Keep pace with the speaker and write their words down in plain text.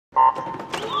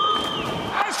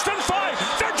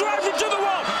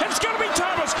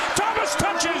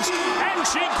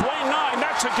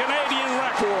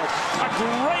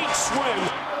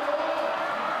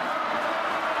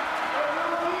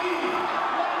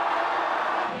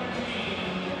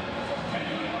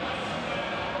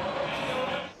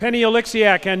Penny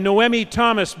Oleksiak and Noemi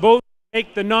Thomas both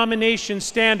make the nomination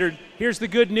standard. Here's the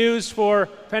good news for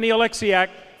Penny Oleksiak,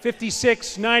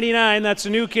 56.99. That's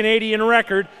a new Canadian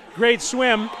record. Great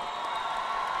swim.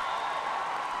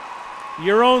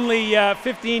 You're only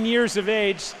 15 years of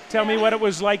age. Tell me what it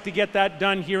was like to get that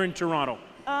done here in Toronto.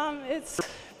 It's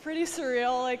pretty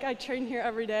surreal. Like, I train here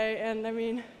every day, and I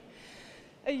mean,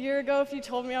 a year ago, if you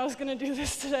told me I was going to do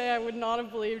this today, I would not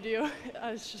have believed you.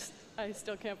 I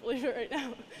still can't believe it right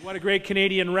now. What a great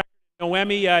Canadian record.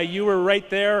 Noemi, you were right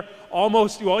there,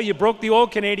 almost, well, you broke the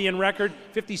old Canadian record,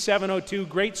 57.02,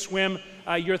 great swim.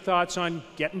 Your thoughts on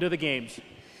getting to the games?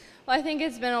 Well, I think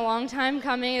it's been a long time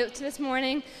coming. This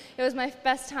morning, it was my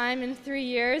best time in 3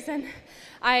 years, and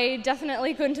I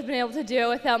definitely couldn't have been able to do it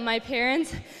without my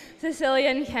parents, Cecilia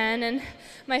and Ken, and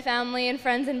my family and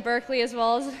friends in Berkeley as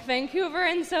well as Vancouver,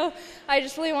 and so I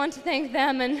just really want to thank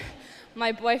them and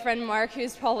my boyfriend Mark,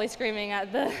 who's probably screaming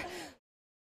at the